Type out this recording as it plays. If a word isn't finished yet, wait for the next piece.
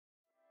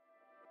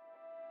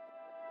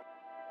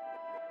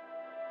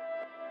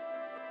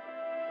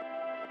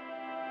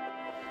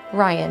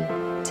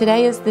Ryan,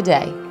 today is the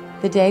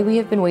day we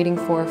have been waiting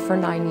for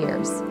 9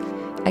 years.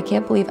 I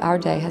can't believe our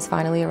day has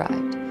finally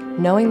arrived.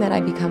 Knowing that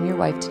I become your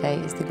wife today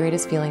is the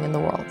greatest feeling in the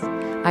world.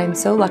 I am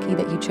so lucky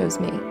that you chose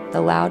me, the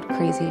loud,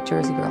 crazy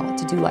Jersey girl,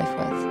 to do life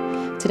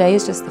with. Today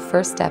is just the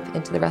first step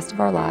into the rest of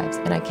our lives,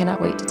 and I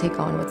cannot wait to take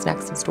on what's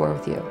next in store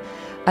with you.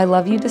 I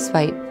love you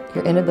despite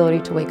your inability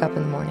to wake up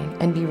in the morning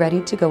and be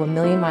ready to go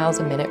 1,000,000 miles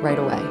a minute right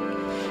away.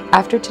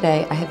 After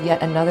today, I have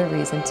yet another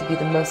reason to be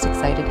the most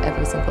excited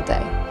every single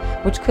day,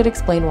 which could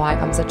explain why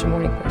I'm such a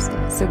morning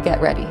person, so get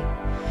ready.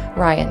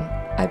 Ryan,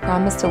 I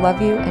promise to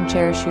love you and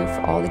cherish you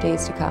for all the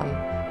days to come.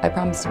 I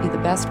promise to be the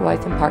best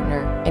wife and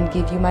partner and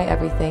give you my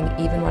everything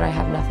even when I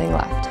have nothing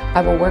left.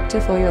 I will work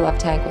to fill your love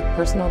tank with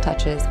personal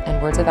touches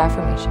and words of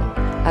affirmation.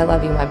 I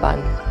love you, my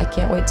bun. I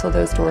can't wait till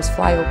those doors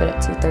fly open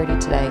at 2:30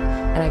 today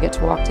and I get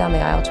to walk down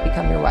the aisle to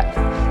become your wife.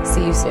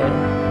 See you soon,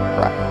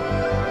 Brooke.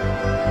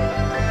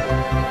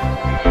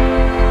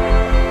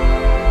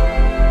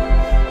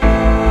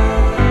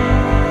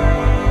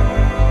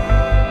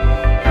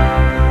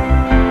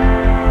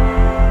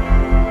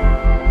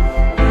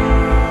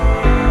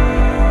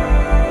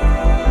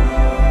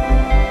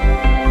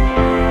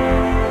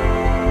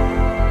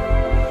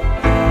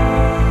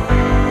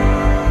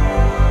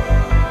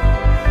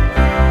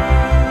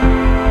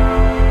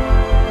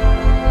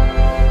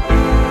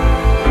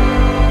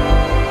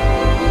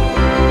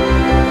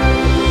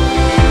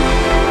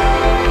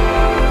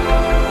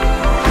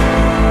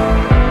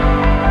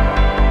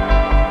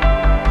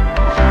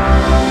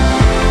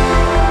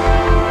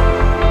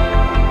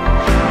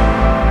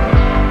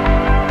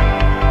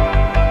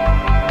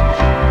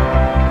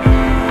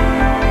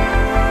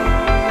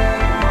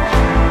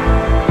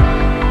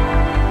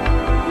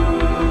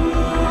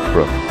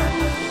 Brooke,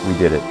 we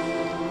did it.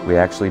 We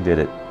actually did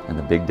it, and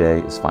the big day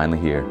is finally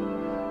here.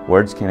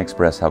 Words can't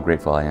express how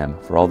grateful I am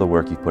for all the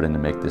work you've put in to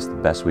make this the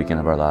best weekend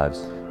of our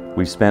lives.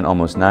 We've spent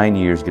almost 9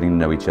 years getting to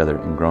know each other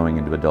and growing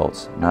into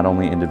adults, not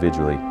only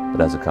individually, but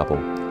as a couple.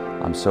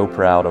 I'm so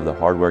proud of the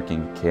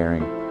hardworking,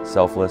 caring,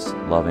 selfless,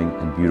 loving,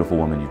 and beautiful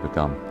woman you've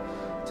become.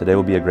 Today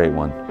will be a great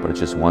one, but it's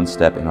just one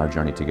step in our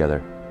journey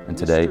together. And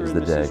today is the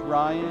day.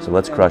 So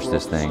let's crush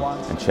this thing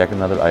and check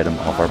another item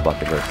off our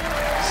bucket list.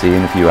 See you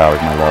in a few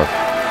hours, my love.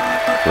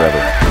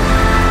 Forever.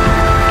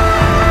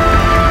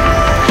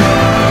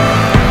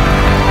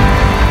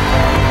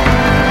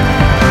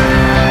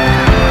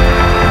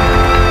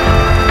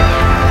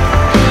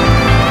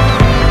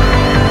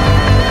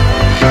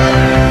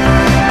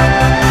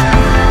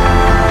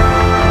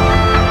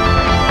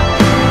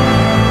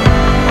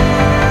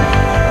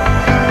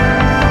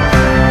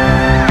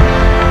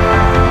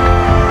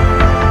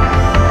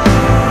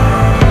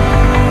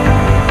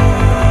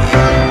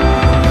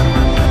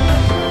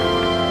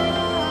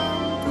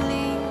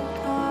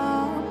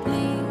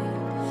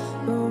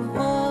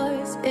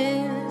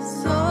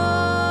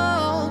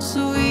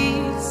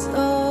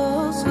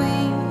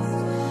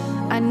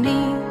 I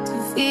need to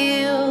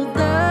feel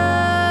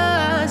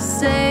the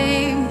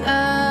same.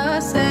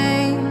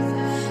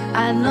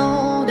 I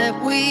know that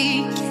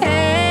we can.